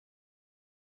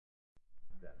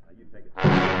You take it.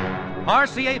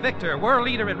 RCA Victor, world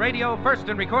leader in radio, first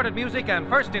in recorded music, and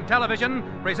first in television,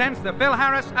 presents the Phil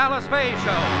Harris Alice Faye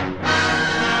Show.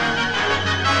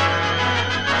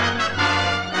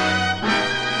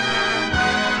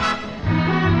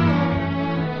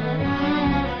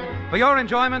 For your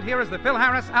enjoyment, here is the Phil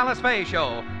Harris Alice Faye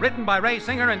Show, written by Ray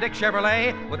Singer and Dick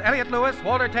Chevrolet, with Elliot Lewis,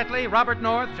 Walter Tetley, Robert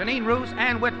North, Janine Roos,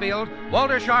 Ann Whitfield,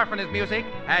 Walter Scharf and his music,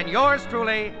 and yours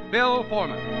truly, Bill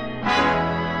Foreman.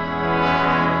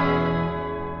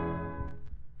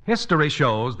 History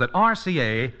shows that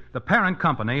RCA, the parent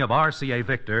company of RCA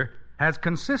Victor, has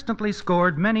consistently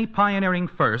scored many pioneering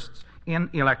firsts in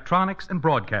electronics and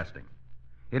broadcasting.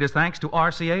 It is thanks to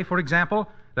RCA, for example,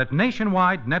 that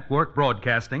nationwide network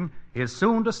broadcasting is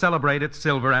soon to celebrate its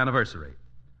silver anniversary.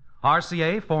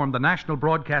 RCA formed the National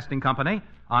Broadcasting Company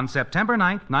on September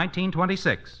 9,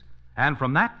 1926, and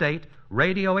from that date,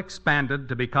 radio expanded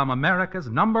to become America's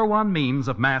 #1 means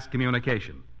of mass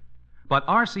communication. But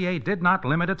RCA did not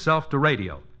limit itself to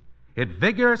radio. It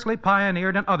vigorously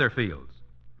pioneered in other fields.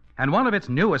 And one of its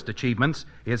newest achievements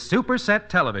is superset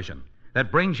television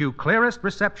that brings you clearest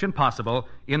reception possible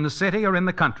in the city or in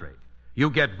the country. You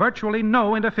get virtually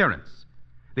no interference.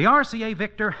 The RCA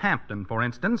Victor Hampton, for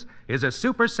instance, is a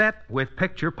superset with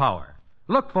picture power.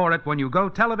 Look for it when you go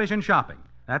television shopping.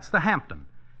 That's the Hampton,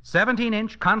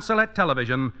 17-inch consolette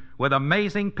television with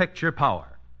amazing picture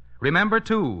power. Remember,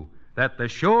 too, that the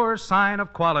sure sign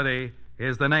of quality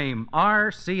is the name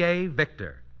RCA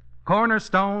Victor,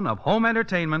 cornerstone of home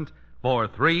entertainment for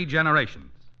 3 generations.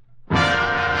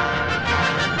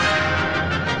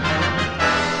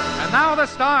 Now the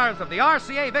stars of the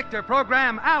RCA Victor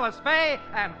program, Alice Faye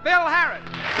and Phil Harris.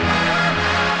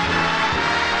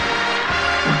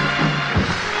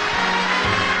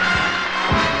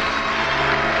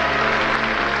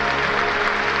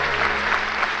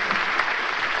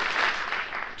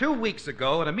 Two weeks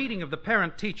ago, at a meeting of the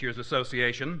Parent Teachers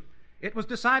Association, it was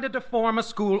decided to form a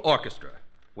school orchestra.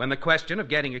 When the question of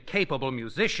getting a capable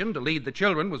musician to lead the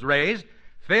children was raised,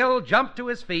 Phil jumped to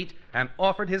his feet and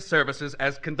offered his services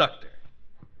as conductor.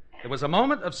 There was a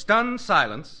moment of stunned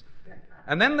silence,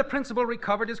 and then the principal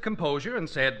recovered his composure and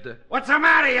said, "What's the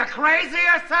matter? You crazy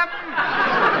or something?"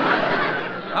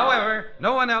 However,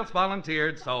 no one else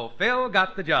volunteered, so Phil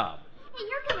got the job. Hey,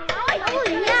 you're gonna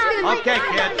yeah. Okay,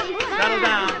 kids, settle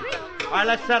down. All right,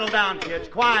 let's settle down, kids.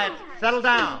 Quiet. Settle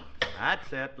down.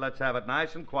 That's it. Let's have it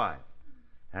nice and quiet.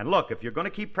 And look, if you're going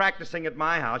to keep practicing at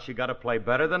my house, you got to play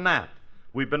better than that.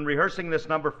 We've been rehearsing this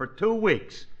number for 2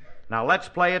 weeks. Now let's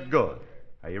play it good.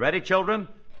 Are you ready, children?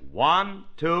 1,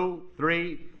 2,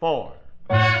 3, 4.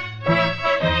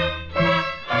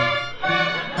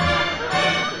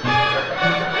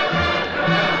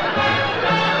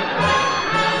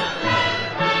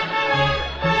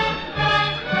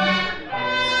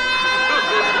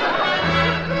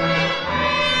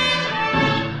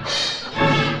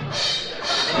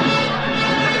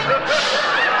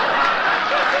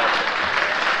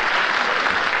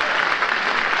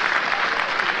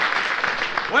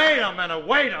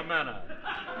 Wait a minute.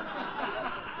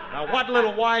 Now, what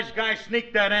little wise guy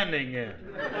sneaked that ending in?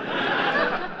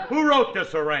 Who wrote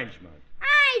this arrangement?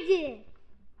 I did.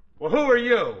 Well, who are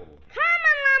you?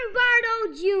 Carmen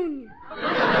Lombardo Jr.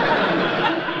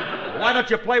 Why don't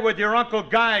you play with your Uncle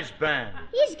Guy's band?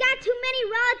 He's got too many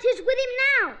relatives with him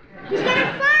now. He's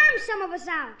gonna farm some of us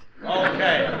out.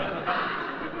 Okay.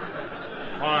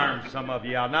 Farm some of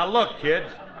you out. Now, look,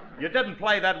 kids. You didn't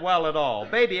play that well at all.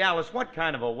 Baby Alice, what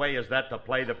kind of a way is that to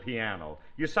play the piano?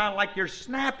 You sound like you're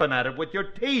snapping at it with your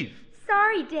teeth.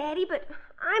 Sorry, Daddy, but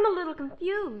I'm a little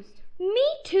confused. Me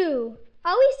too.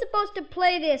 Are we supposed to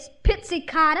play this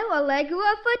pizzicato, allegro,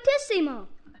 or fortissimo?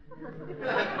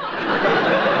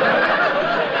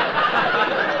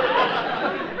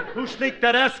 Who sneaked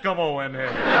that Eskimo in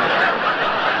here?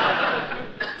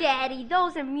 Daddy,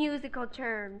 those are musical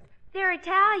terms. They're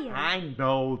Italian. I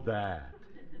know that.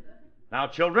 Now,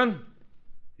 children,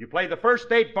 you play the first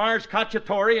 8 bars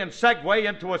cacciatore and segue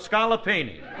into a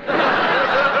scalapini.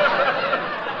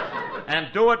 And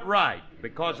do it right,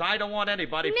 because I don't want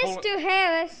anybody Mr.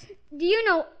 Harris, do you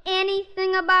know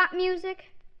anything about music?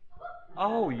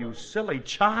 Oh, you silly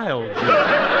child.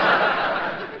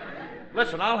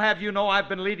 Listen, I'll have you know I've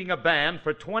been leading a band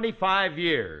for 25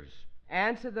 years.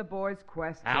 Answer the boy's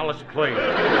question. Alice, please.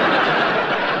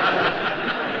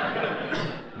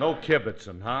 No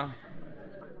kibitzing, huh?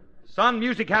 Son,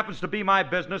 music happens to be my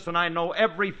business, and I know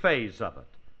every phase of it.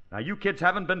 Now, you kids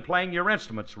haven't been playing your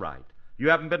instruments right. You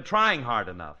haven't been trying hard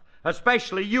enough,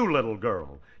 especially you, little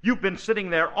girl. You've been sitting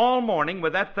there all morning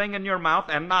with that thing in your mouth,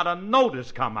 and not a note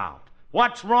has come out.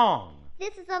 What's wrong?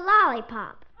 This is a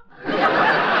lollipop.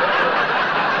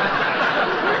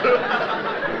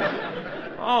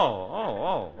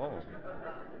 Oh.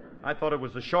 I thought it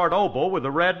was a short oboe with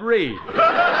a red reed.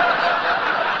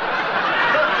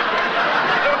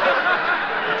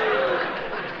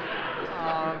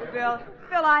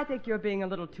 Phil, I think you're being a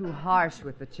little too harsh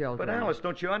with the children. But, Alice,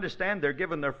 don't you understand? They're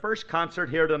giving their first concert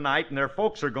here tonight, and their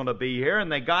folks are going to be here,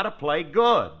 and they got to play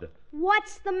good.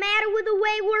 What's the matter with the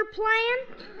way we're playing?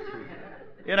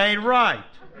 It ain't right.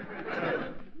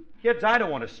 Kids, I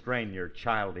don't want to strain your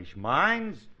childish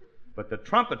minds, but the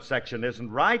trumpet section isn't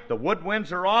right. The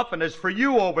woodwinds are off, and as for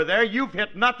you over there, you've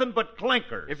hit nothing but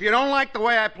clinkers. If you don't like the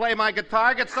way I play my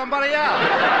guitar, get somebody else.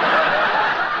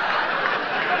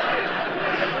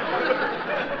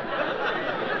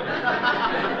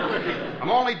 I'm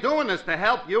only doing this to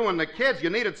help you and the kids. You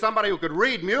needed somebody who could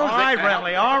read music. All right,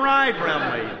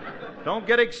 Remley. Don't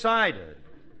get excited.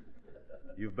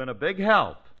 You've been a big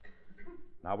help.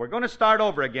 Now, we're going to start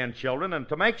over again, children, and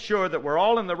to make sure that we're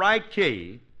all in the right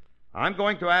key, I'm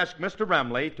going to ask Mr.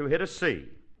 Remley to hit a C.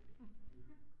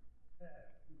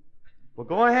 Well,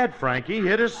 go ahead, Frankie.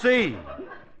 Hit a C.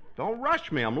 Don't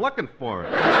rush me. I'm looking for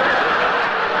it.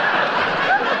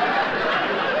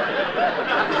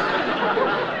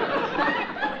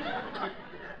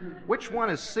 Which one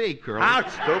is C, Curly? How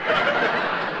stupid.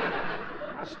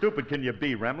 How stupid can you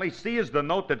be, Remley? C is the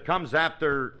note that comes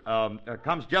after,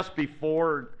 comes just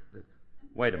before...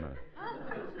 Wait a minute.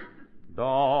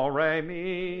 Do, re,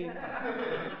 mi.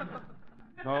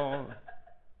 Do.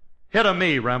 Hit a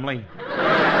me, Remley.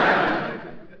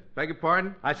 Beg your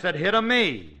pardon? I said hit a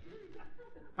me.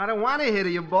 I don't want to hit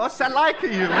you, boss. I like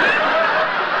you.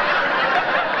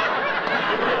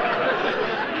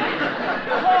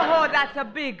 Oh, that's a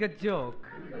big joke.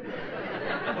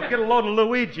 Well, get a load of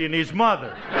Luigi and his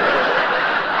mother.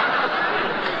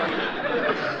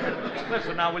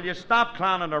 Listen, now, will you stop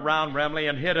clowning around, Remley,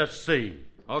 and hit a C?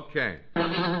 Okay.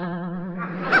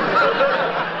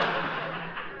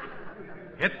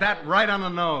 Hit that right on the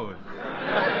nose.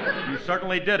 You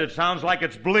certainly did. It sounds like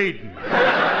it's bleeding.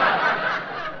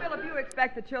 Phil, if you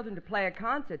expect the children to play a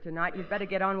concert tonight, you'd better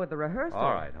get on with the rehearsal.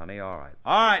 All right, honey, all right.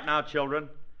 All right now, children.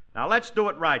 Now, let's do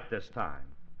it right this time.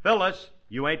 Phyllis,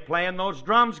 you ain't playing those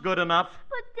drums good enough.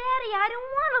 But, Daddy, I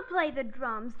don't want to play the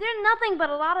drums. They're nothing but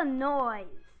a lot of noise.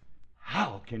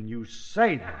 How can you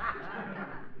say that?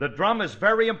 The drum is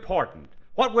very important.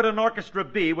 What would an orchestra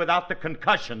be without the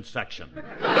concussion section?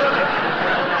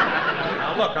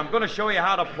 Now, look, I'm going to show you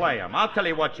how to play them. I'll tell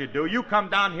you what you do. You come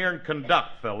down here and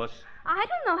conduct, Phyllis. I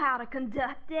don't know how to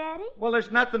conduct, Daddy. Well,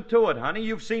 there's nothing to it, honey.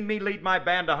 You've seen me lead my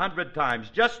band 100 times.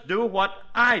 Just do what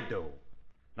I do.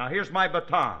 Now, here's my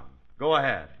baton. Go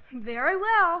ahead. Very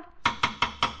well.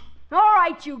 All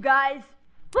right, you guys.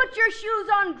 Put your shoes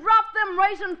on, drop them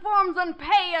racing forms, and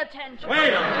pay attention.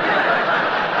 Wait a minute.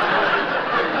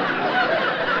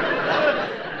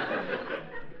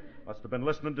 Must have been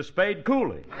listening to Spade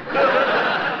Cooley.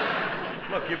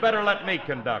 Look, you better let me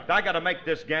conduct. I got to make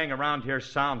this gang around here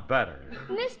sound better.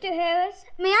 Mr. Harris,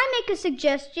 may I make a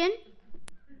suggestion?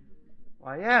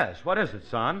 Why, yes. What is it,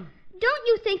 son? Don't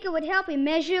you think it would help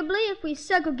immeasurably if we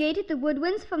segregated the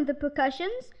woodwinds from the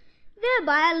percussions,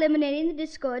 thereby eliminating the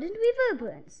discordant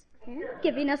reverberance,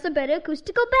 giving us a better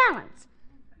acoustical balance?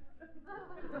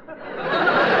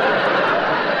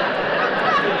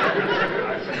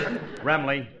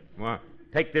 Remley, What?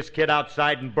 take this kid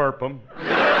outside and burp him.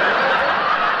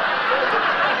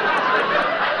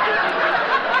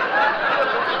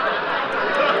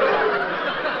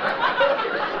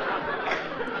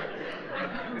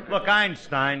 Look,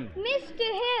 Einstein. Mr.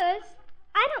 Harris,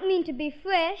 I don't mean to be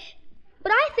fresh,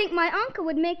 but I think my uncle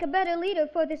would make a better leader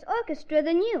for this orchestra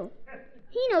than you.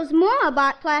 He knows more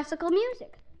about classical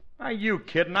music. Are you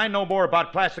kidding? I know more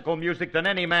about classical music than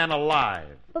any man alive.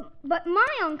 But my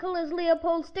uncle is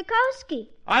Leopold Stokowski.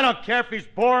 I don't care if he's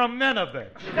Borominovich.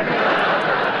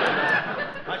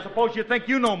 I suppose you think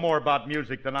you know more about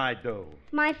music than I do.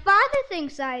 My father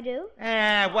thinks I do.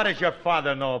 What does your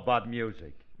father know about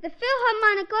music? The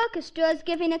Philharmonic Orchestra is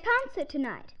giving a concert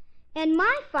tonight, and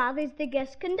my father's the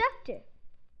guest conductor.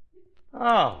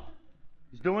 Oh,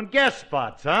 he's doing guest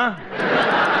spots, huh?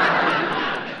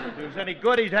 If he was any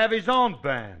good, he'd have his own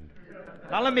band.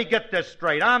 Now, let me get this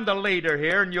straight. I'm the leader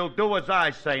here, and you'll do as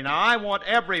I say. Now, I want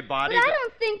everybody But I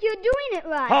don't think you're doing it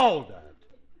right. Hold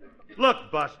it. Look,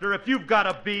 Buster, if you've got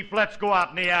a beef, let's go out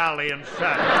in the alley and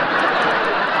settle it.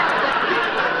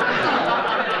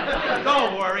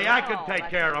 Don't worry, I can take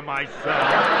care of myself.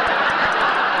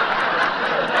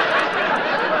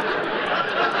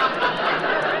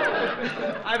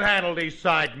 I've handled these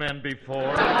sidemen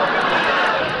before.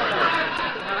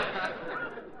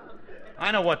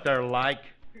 I know what they're like.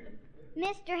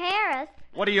 Mr. Harris,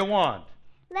 What do you want?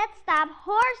 let's stop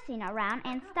horsing around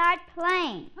and start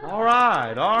playing. All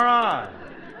right, all right.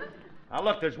 Now,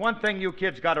 look, there's one thing you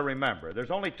kids got to remember. There's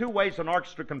only two ways an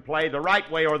orchestra can play, the right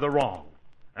way or the wrong.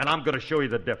 And I'm going to show you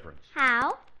the difference.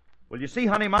 How? Well, you see,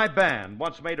 honey, my band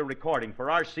once made a recording for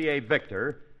RCA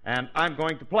Victor, and I'm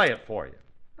going to play it for you.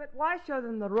 But why show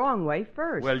them the wrong way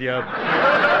first? Well,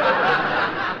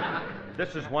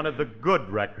 This is one of the good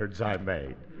records I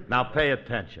made. Now, pay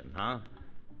attention, huh?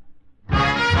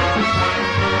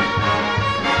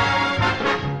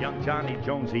 Young Johnny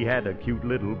Jones, he had a cute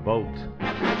little boat,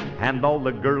 and all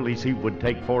the girlies he would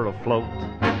take for a float.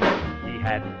 He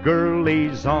had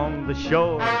girlies on the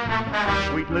shore,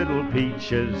 sweet little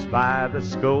peaches by the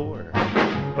score.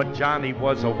 But Johnny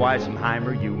was a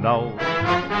Weisenheimer, you know.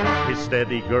 His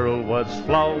steady girl was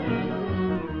Flo.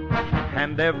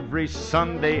 And every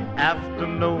Sunday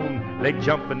afternoon, they'd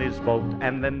jump in his boat,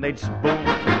 and then they'd spoon.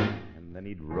 And then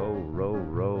he'd row, row,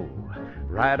 row.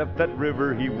 Right up that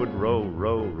river he would row,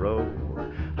 row, row.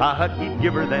 A hug he'd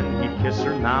give her, then he'd kiss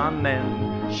her now and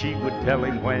then. She would tell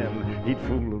him when. He'd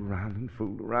fool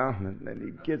around, and then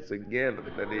he'd kiss again,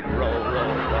 and then he'd row,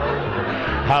 row,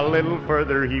 row. A little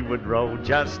further he would row,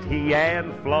 just he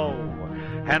and Flo.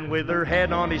 And with her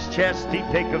head on his chest, he'd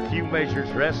take a few measures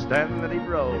rest, and then he'd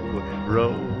row,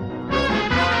 row.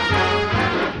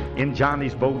 In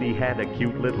Johnny's boat he had a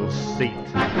cute little seat,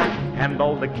 and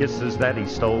all the kisses that he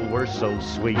stole were so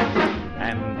sweet.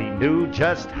 And he knew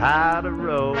just how to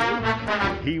row.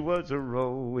 He was a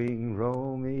rowing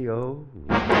Romeo.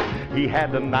 He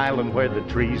had an island where the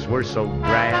trees were so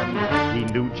grand. He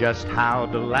knew just how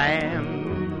to land.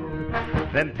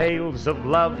 Then tales of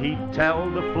love he'd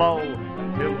tell to Flo,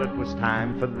 until it was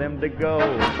time for them to go.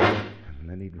 And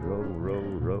then he'd row, row,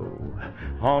 row.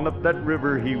 On up that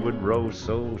river he would row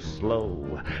so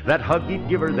slow. That hug he'd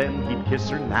give her, then he'd kiss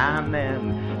her now and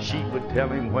then. She would tell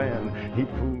him when. He'd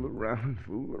fool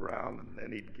around, and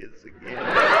then he'd kiss again.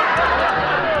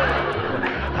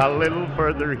 A little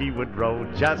further he would row,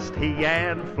 just he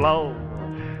and Flo.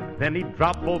 Then he'd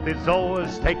drop both his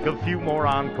oars, take a few more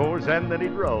encores, and then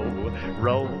he'd row,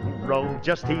 row, row,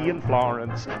 just he and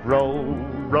Florence. Row,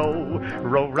 row,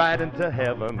 row right into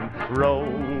heaven. Row,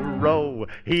 row.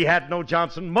 He had no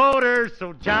Johnson motor,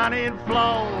 so Johnny and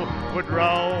Flo would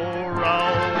row,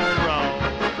 row, row.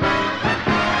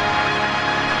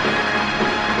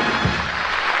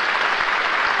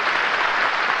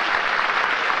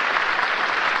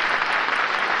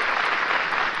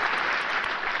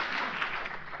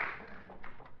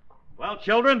 Well,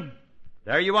 children,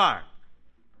 there you are.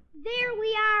 There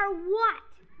we are what?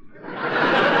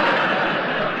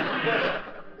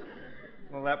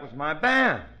 Well, that was my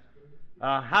band.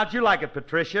 How'd you like it,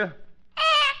 Patricia?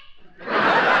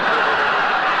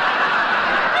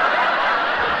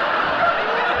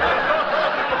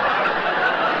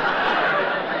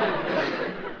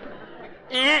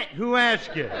 Who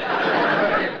asked you?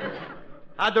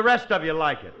 How'd the rest of you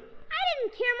like it? I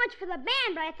didn't care much for the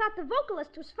band, but I thought the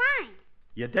vocalist was fine.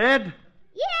 You did?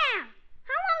 Yeah.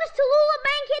 How long has Tallulah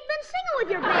Bankhead been singing with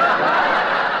your band?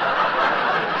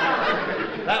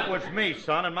 That was me,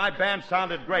 son, and my band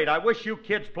sounded great. I wish you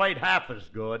kids played half as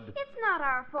good. It's not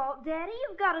our fault, Daddy.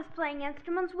 You've got us playing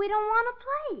instruments we don't want to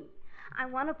play. I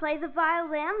want to play the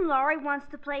violin, Laurie wants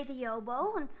to play the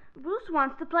oboe, and Bruce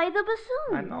wants to play the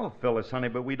bassoon. I know, Phyllis, honey,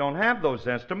 but we don't have those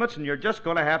instruments, and you're just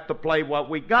going to have to play what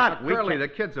we got. Curly, the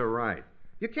kids are right.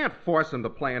 You can't force them to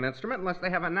play an instrument unless they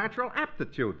have a natural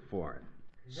aptitude for it.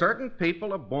 Certain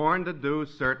people are born to do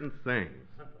certain things.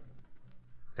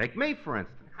 Take me, for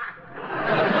instance.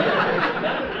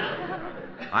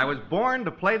 I was born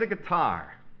to play the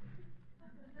guitar.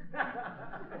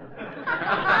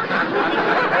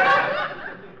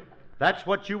 That's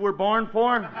what you were born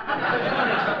for?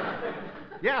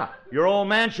 Yeah. Your old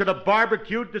man should have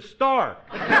barbecued the stork.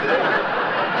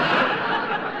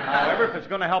 However, if it's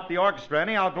going to help the orchestra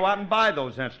any, I'll go out and buy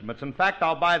those instruments. In fact,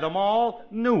 I'll buy them all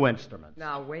new instruments.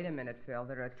 Now, wait a minute, Phil.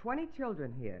 There are 20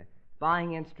 children here.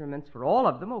 Buying instruments for all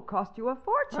of them will cost you a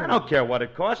fortune. I don't care what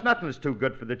it costs. Nothing is too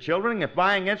good for the children. If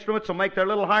buying instruments will make their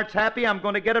little hearts happy, I'm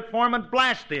going to get it for them and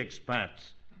blast the expense.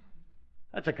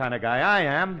 That's the kind of guy I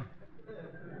am.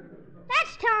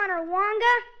 That's telling her,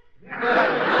 Wonga.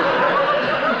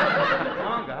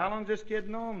 Wonga, how long's this kid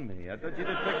known me? I thought you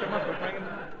just picked him up and bring him.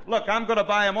 Look, I'm going to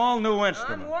buy him all new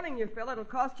instruments. I'm warning you, Phil. It'll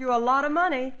cost you a lot of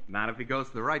money. Not if he goes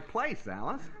to the right place,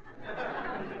 Alice.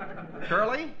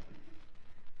 Curly,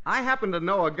 I happen to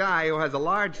know a guy who has a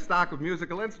large stock of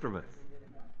musical instruments.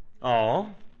 Oh?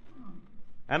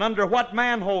 And under what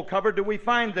manhole cover do we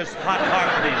find this hot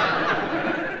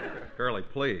heartbeat? Curly,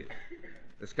 please.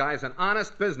 This guy's an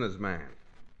honest businessman.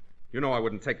 You know I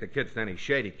wouldn't take the kids to any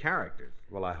shady characters.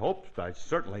 Well, I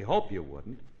certainly hope you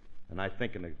wouldn't. And I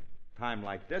think in a time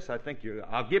like this,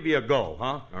 I'll give you a go,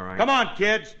 huh? All right. Come on,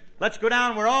 kids. Let's go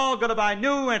down. We're all going to buy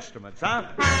new instruments, huh?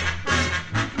 Hey,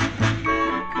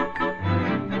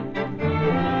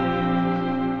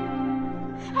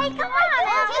 come on.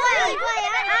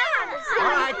 All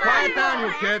right, quiet down,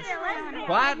 you kids.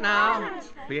 Quiet now.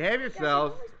 Behave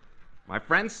yourselves. My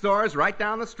friend's store is right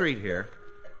down the street here.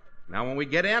 Now, when we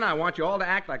get in, I want you all to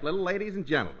act like little ladies and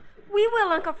gentlemen. We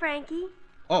will, Uncle Frankie.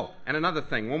 Oh, and another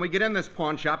thing. When we get in this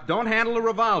pawn shop, don't handle the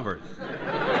revolvers. You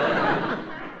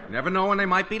never know when they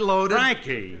might be loaded.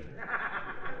 Frankie!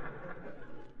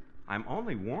 I'm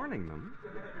only warning them.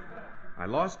 I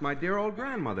lost my dear old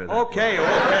grandmother. Okay.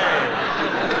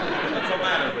 What's the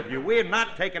matter with you? We're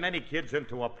not taking any kids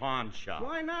into a pawn shop.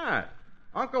 Why not?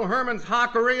 Uncle Herman's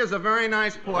Hockery is a very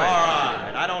nice place. All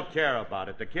right. I don't care about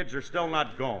it. The kids are still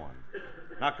not going.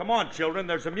 Now, come on, children.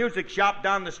 There's a music shop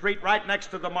down the street right next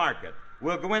to the market.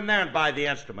 We'll go in there and buy the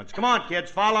instruments. Come on,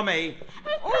 kids. Follow me.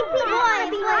 Hey,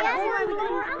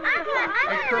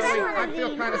 Curly, I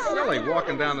feel kind of silly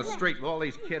walking down the street with all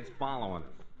these kids following us.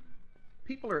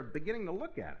 People are beginning to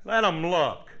look at us. Let them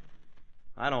look.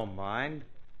 I don't mind.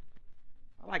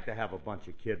 I like to have a bunch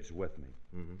of kids with me.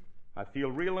 Mm-hmm. I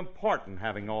feel real important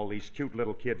having all these cute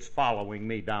little kids following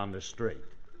me down the street.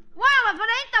 Well, if it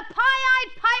ain't the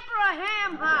pie-eyed piper of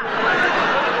Ham High.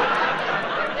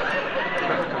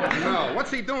 No, what's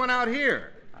he doing out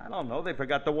here? I don't know. They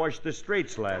forgot to wash the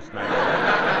streets last night.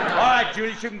 All right,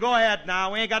 Julius, you can go ahead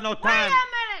now. We ain't got no time. Wait a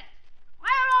minute. Why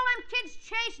are all them kids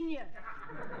chasing you?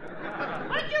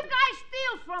 What did you guys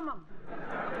steal from them?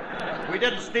 We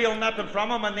didn't steal nothing from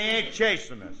them, and they ain't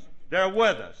chasing us. They're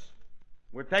with us.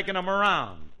 We're taking them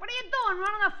around. What are you doing,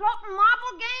 running a floating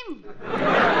marble game?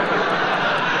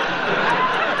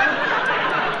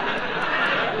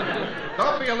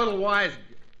 Don't be a little wise.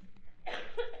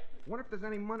 Wonder if there's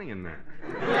any money in there.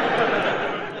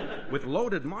 With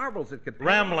loaded marbles, it could be.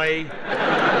 Remley.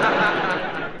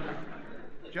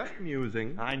 Just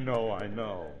musing. I know. I still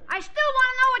want to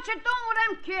know what you're doing with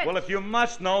them kids. Well, if you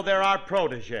must know, they're our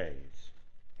protégés.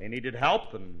 They needed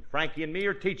help, and Frankie and me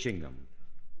are teaching them.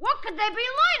 What could they be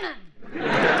learning?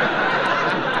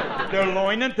 They're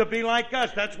learning to be like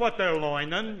us. That's what they're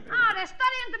learning. Oh, they're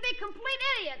studying to be complete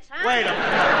idiots, huh? Wait a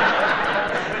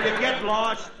minute. Will you get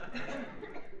lost?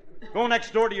 Go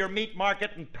next door to your meat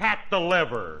market and pat the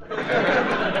liver.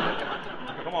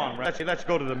 Come on, let's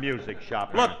go to the music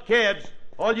shop. Look, kids,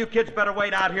 all you kids better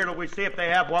wait out here till we see if they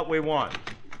have what we want.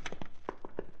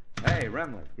 Hey,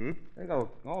 Remley. They got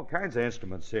all kinds of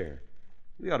instruments here.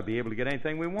 We ought to be able to get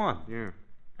anything we want. Yeah.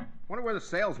 Wonder where the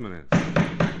salesman is.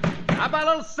 How about a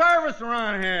little service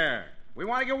around here? We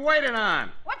want to get waited on.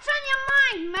 What's on your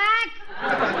mind,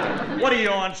 Mac? What are you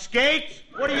on, skates?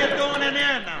 What are you doing in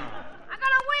there now? I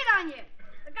gotta wait on you.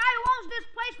 The guy who owns this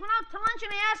place went out to lunch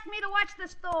and he asked me to watch the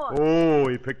store. Oh,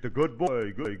 he picked a good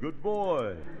boy. Good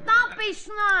boy. Don't be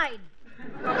snide.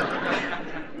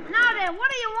 Now then,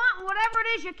 what do you want? And whatever it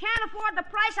is you can't afford the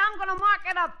price, I'm gonna mark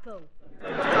it up to.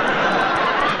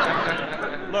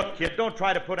 Look, kid, don't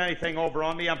try to put anything over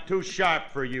on me. I'm too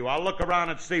sharp for you. I'll look around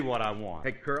and see what I want.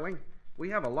 Hey, Curly, we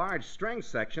have a large string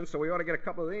section, so we ought to get a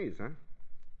couple of these, huh?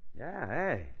 Yeah,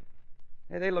 hey.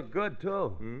 Hey, they look good,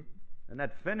 too. And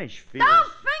that finish feels... Don't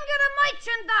finger the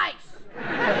merchandise!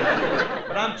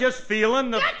 But I'm just feeling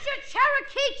the... Get your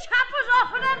Cherokee choppers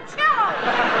off of them cellos!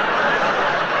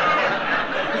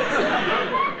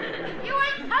 You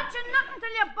ain't touching nothing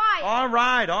till you buy it. All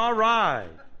right.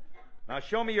 Now,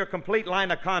 show me your complete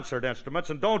line of concert instruments,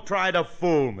 and don't try to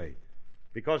fool me.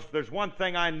 Because if there's one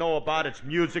thing I know about, it's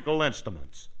musical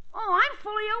instruments. Oh, I'm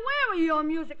fully aware of your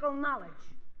musical knowledge.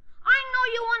 I know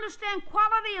you understand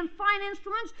quality and fine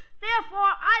instruments. Therefore,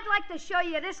 I'd like to show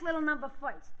you this little number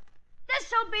first.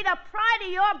 This'll be the pride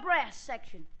of your brass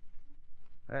section.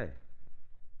 Hey,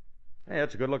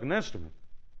 that's a good-looking instrument.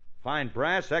 Fine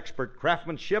brass, expert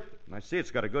craftsmanship, and I see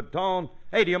it's got a good tone.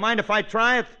 Hey, do you mind if I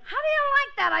try it? How do you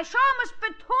like that? I saw him a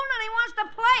spittoon and he wants to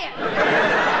play it.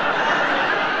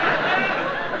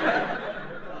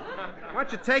 Why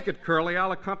don't you take it, Curly?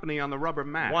 I'll accompany you on the rubber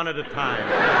mat. One at a time.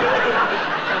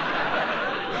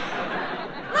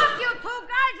 Look, you two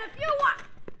guys, if you want...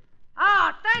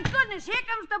 Oh, thank goodness, here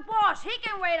comes the boss. He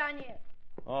can wait on you.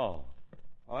 Oh,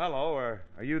 hello. Are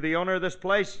you the owner of this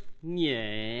place?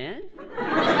 Yes?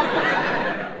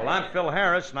 Well, I'm Phil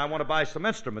Harris, and I want to buy some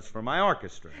instruments for my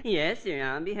orchestra. Yes, sir.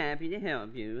 I'll be happy to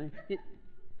help you.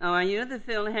 Oh, are you the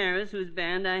Phil Harris whose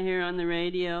band I hear on the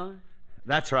radio?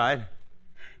 That's right.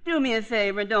 Do me a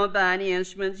favor and don't buy any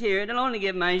instruments here. It'll only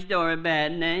give my store a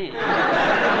bad name. You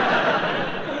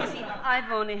see,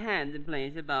 I've only had the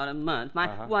place about a month.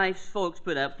 My wife's folks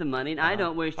put up the money, and I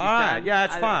don't wish to All start... right, yeah,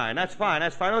 that's fine. That's fine.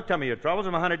 Don't tell me your troubles.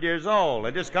 I'm 100 years old.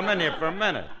 And just come in here for a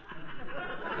minute.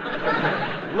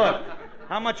 Look,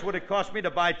 how much would it cost me to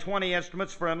buy 20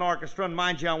 instruments for an orchestra? And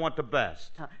mind you, I want the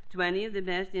best. 20 of the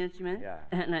best instruments? Yeah.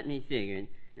 Let me figure.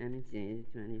 Let me see.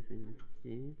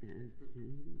 20...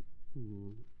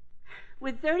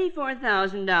 Would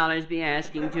 $34,000 be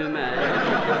asking too much?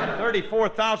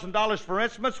 $34,000 for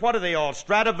instruments? What are they all,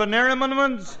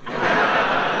 Stradivarius?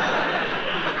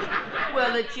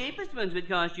 Well, the cheapest ones would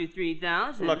cost you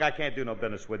 $3,000. Look, I can't do no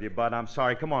business with you, bud. I'm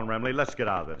sorry. Come on, Remley. Let's get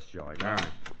out of this joint. All right.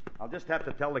 I'll just have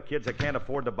to tell the kids I can't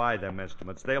afford to buy them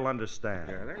instruments. They'll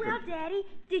understand. Well, Daddy,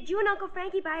 did you and Uncle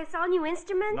Frankie buy us all new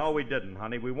instruments? No, we didn't,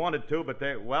 honey. We wanted to, but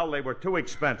they were too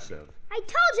expensive. I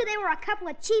told you they were a couple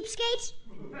of cheapskates.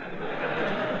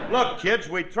 Look, kids,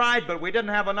 we tried, but we didn't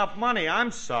have enough money.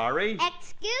 I'm sorry.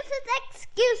 Excuses.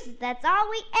 That's all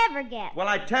we ever get. Well,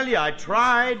 I tell you, I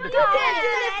tried. You can't do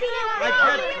this to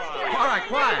I did try. All right,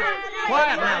 quiet.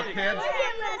 Quiet now, kids.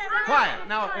 Quiet.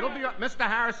 Now, it'll be... Mr.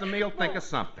 Harris and me will think of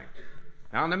something.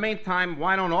 Now, in the meantime,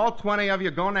 why don't all 20 of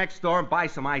you go next door and buy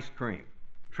some ice cream?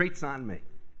 Treats on me.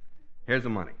 Here's the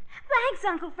money. Thanks,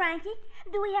 Uncle Frankie.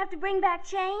 Do we have to bring back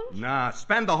change? Nah,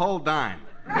 spend the whole dime.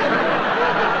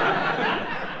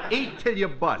 Eat till you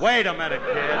bust. Wait a minute,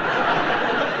 kids.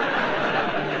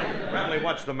 Remley,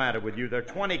 what's the matter with you? There are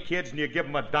 20 kids and you give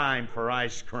them a dime for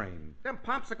ice cream. Them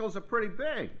popsicles are pretty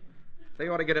big. They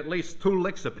ought to get at least 2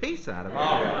 licks apiece out of it.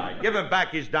 All right. Give him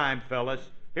back his dime, fellas.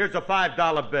 Here's a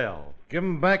 $5 bill. Give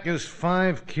him back his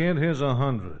 5, kid. Here's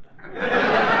 100.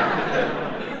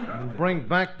 And bring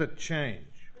back the change.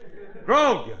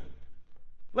 Grogan.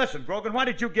 Listen, Grogan, why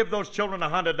did you give those children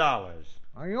 $100?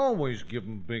 I always give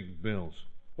them big bills.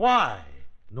 Why?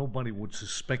 Nobody would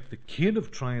suspect the kid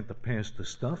of trying to pass the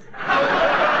stuff.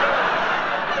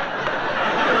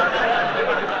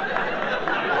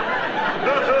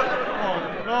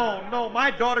 No,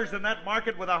 my daughter's in that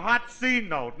market with a hot C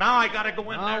note. Now I gotta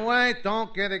go in there. Oh, wait,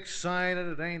 don't get excited.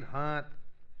 It ain't hot.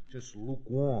 Just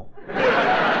lukewarm.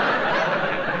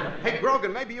 Hey,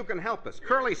 Grogan, maybe you can help us.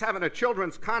 Curly's having a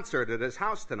children's concert at his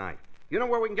house tonight. You know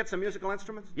where we can get some musical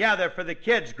instruments? Yeah, they're for the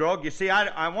kids, Grog. You see,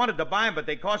 I wanted to buy them, but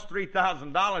they cost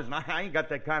 $3,000, and I ain't got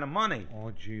that kind of money.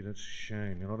 Oh, gee, that's a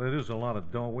shame. You know, that is a lot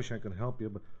of dough. Wish I could help you,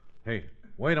 but... Hey,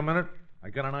 wait a minute. I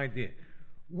got an idea.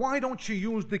 Why don't you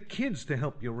use the kids to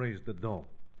help you raise the dough?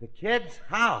 The kids?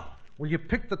 How? Well, you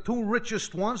pick the 2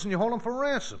 richest ones and you hold them for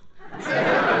ransom.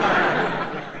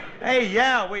 Hey,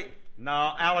 yeah,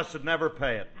 No, Alice would never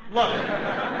pay it. Look,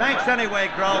 thanks anyway,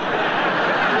 Grog.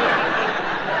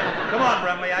 Come on,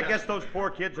 Remley. I guess those poor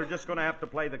kids are just going to have to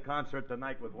play the concert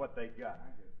tonight with what they got.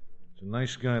 It's a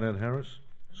nice guy, that Harris.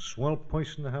 Swell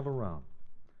person to have around.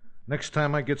 Next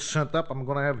time I get sent up, I'm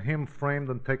going to have him framed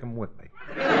and take him with me.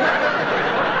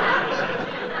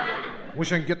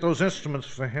 Wish I could get those instruments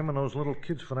for him and those little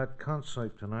kids for that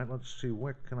concert tonight. Let's see,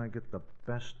 where can I get the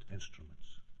best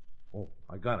instruments? Oh,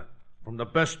 I got it. From the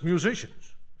best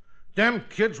musicians. Them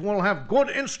kids will have good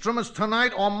instruments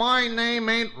tonight, or my name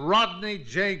ain't Rodney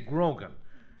J. Grogan.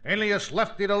 Alias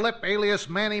Lefty the Lip, alias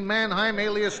Manny Mannheim,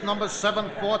 alias number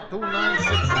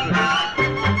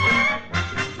 742963.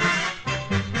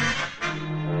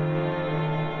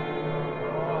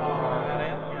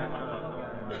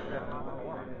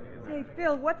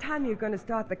 Phil, what time are you going to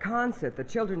start the concert? The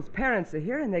children's parents are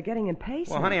here, and they're getting impatient.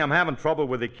 Well, honey, I'm having trouble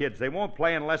with the kids. They won't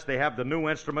play unless they have the new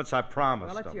instruments I promised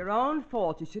Well, it's them. your own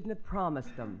fault. You shouldn't have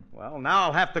promised them. Well, now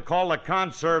I'll have to call the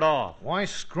concert off. Why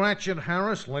scratch it,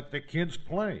 Harris? Let the kids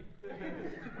play.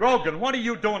 Grogan, what are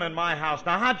you doing in my house?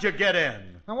 Now, how'd you get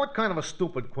in? Now, what kind of a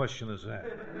stupid question is that?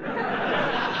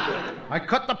 I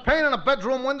cut the pane in a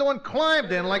bedroom window and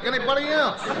climbed in like anybody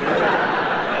else.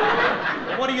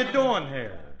 What are you doing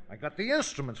here? I got the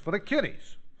instruments for the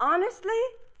kiddies. Honestly?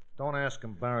 Don't ask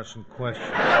embarrassing questions.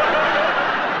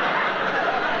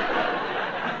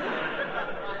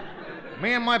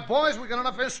 Me and my boys, we got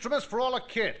enough instruments for all the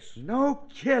kids. No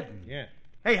kidding. Yeah.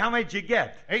 Hey, how many'd you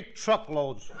get? 8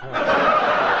 truckloads. All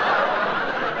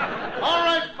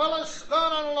right, fellas,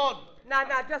 start unloading. Now,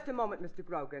 just a moment, Mr.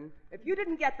 Grogan. If you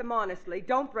didn't get them honestly,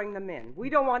 don't bring them in. We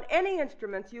don't want any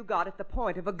instruments you got at the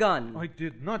point of a gun. I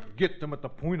did not get them at the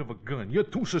point of a gun. You're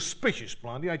too suspicious,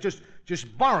 Blondie. I just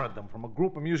borrowed them from a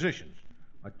group of musicians.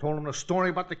 I told them the story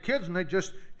about the kids, and they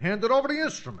just handed over the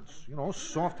instruments. You know,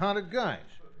 soft-hearted guys.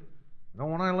 You know,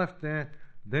 when I left there,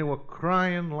 they were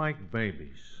crying like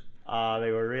babies. Ah,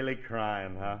 they were really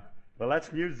crying, huh? Well,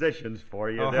 that's musicians for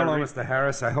you. Oh, hello, Mr.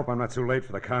 Harris. I hope I'm not too late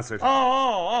for the concert.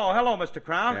 Hello, Mr.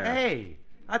 Crown. Yeah. Hey,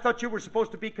 I thought you were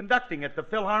supposed to be conducting at the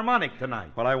Philharmonic tonight.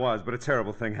 Well, I was, but a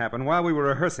terrible thing happened. While we were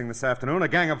rehearsing this afternoon, a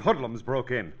gang of hoodlums broke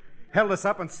in, held us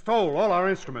up, and stole all our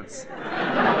instruments.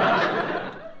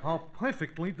 How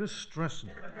perfectly distressing.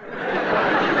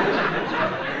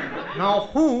 Now,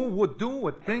 who would do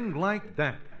a thing like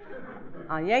that?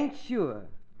 I ain't sure,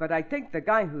 but I think the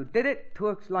guy who did it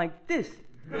talks like this.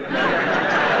 Say,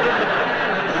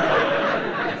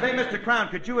 Mr. Crown,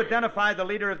 could you identify the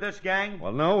leader of this gang?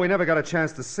 Well, no, we never got a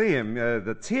chance to see him.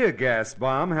 The tear gas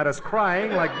bomb had us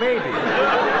crying like babies.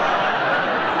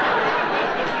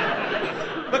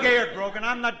 Look here, Grogan,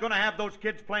 I'm not going to have those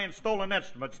kids playing stolen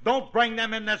instruments. Don't bring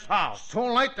them in this house. It's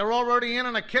too late. They're already in,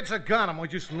 and the kids are got them. Oh,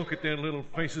 just look at their little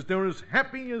faces. They're as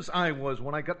happy as I was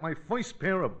when I got my first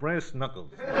pair of brass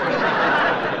knuckles.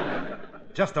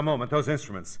 Just a moment, those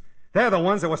instruments. They're the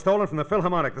ones that were stolen from the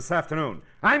Philharmonic this afternoon.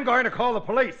 I'm going to call the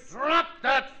police. Drop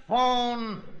that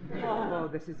phone. Oh,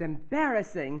 this is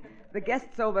embarrassing. The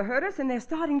guests overheard us, and they're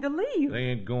starting to leave. They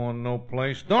ain't going no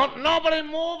place. Don't nobody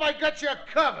move. I got you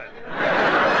covered.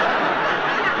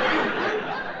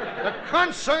 The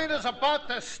concert is about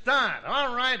to start.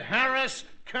 All right, Harris,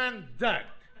 conduct.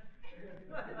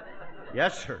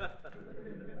 Yes, sir.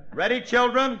 Ready,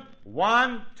 children?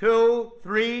 1, 2,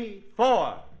 3,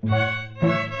 4.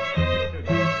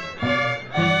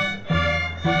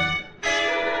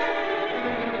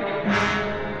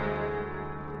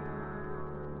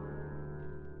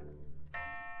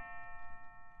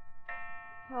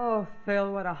 Oh,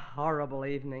 Phil, what a horrible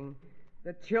evening.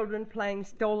 The children playing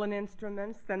stolen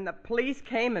instruments, then the police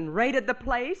came and raided the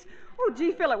place. Oh,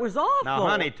 gee, Phil, it was awful. Now,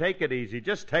 honey, take it easy.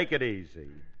 Just take it easy.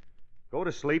 Go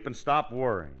to sleep and stop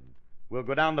worrying. We'll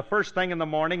go down the first thing in the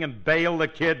morning and bail the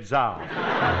kids out.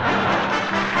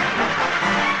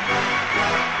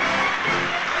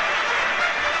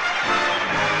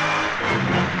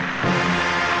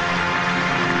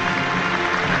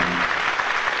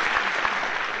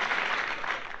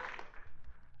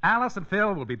 Alice and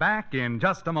Phil will be back in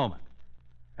just a moment.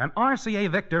 An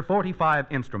RCA Victor 45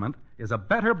 instrument is a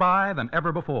better buy than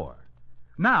ever before.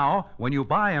 Now, when you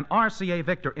buy an RCA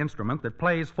Victor instrument that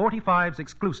plays 45s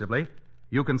exclusively,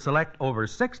 you can select over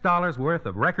 $6 worth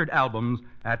of record albums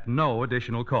at no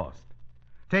additional cost.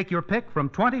 Take your pick from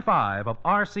 25 of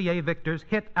RCA Victor's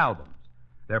hit albums.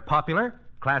 They're popular,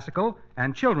 classical,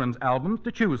 and children's albums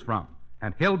to choose from,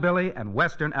 and hillbilly and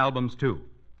western albums, too.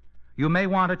 You may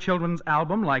want a children's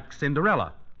album like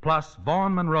Cinderella, plus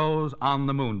Vaughn Monroe's On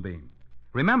the Moonbeam.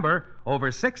 Remember,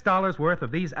 over $6 worth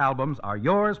of these albums are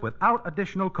yours without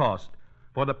additional cost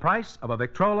for the price of a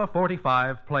Victrola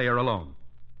 45 player alone.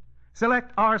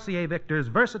 Select RCA Victor's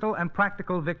versatile and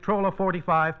practical Victrola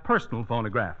 45 personal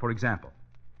phonograph, for example.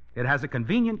 It has a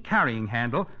convenient carrying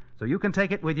handle, so you can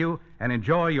take it with you and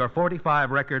enjoy your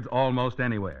 45 records almost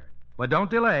anywhere. But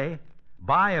don't delay.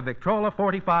 Buy a Victrola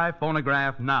 45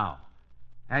 phonograph now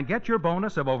and get your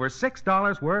bonus of over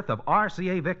 $6 worth of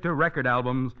RCA Victor record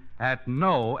albums at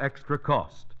no extra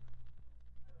cost.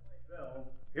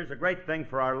 Here's a great thing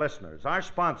for our listeners. Our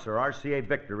sponsor, RCA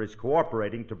Victor, is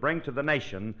cooperating to bring to the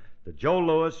nation the Joe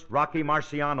Louis-Rocky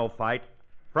Marciano fight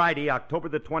Friday, October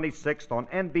the 26th on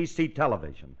NBC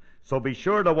television. So be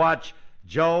sure to watch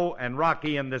Joe and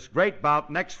Rocky in this great bout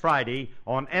next Friday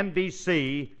on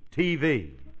NBC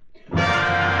TV.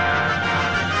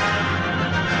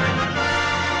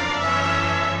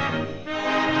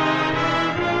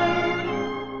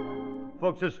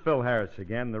 Folks, this is Phil Harris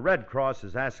again. The Red Cross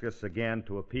has asked us again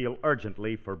to appeal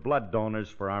urgently for blood donors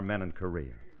for our men in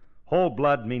Korea. Whole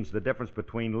blood means the difference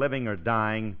between living or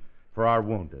dying for our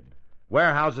wounded.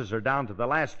 Warehouses are down to the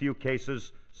last few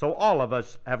cases, so all of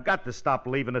us have got to stop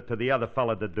leaving it to the other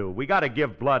fella to do. We got to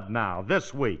give blood now,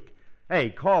 this week.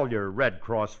 Hey, call your Red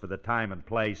Cross for the time and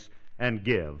place and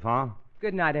give, huh?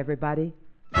 Good night, everybody.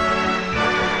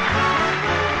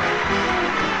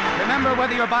 Remember,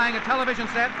 whether you're buying a television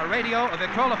set, a radio, a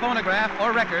Victrola phonograph,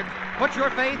 or records, put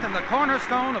your faith in the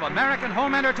cornerstone of American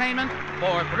home entertainment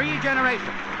for 3 generations.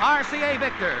 RCA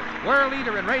Victor, world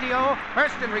leader in radio,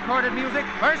 first in recorded music,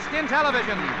 first in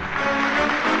television.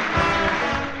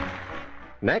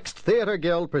 Next, Theater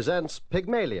Guild presents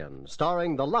Pygmalion,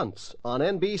 starring the Lunts on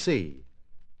NBC.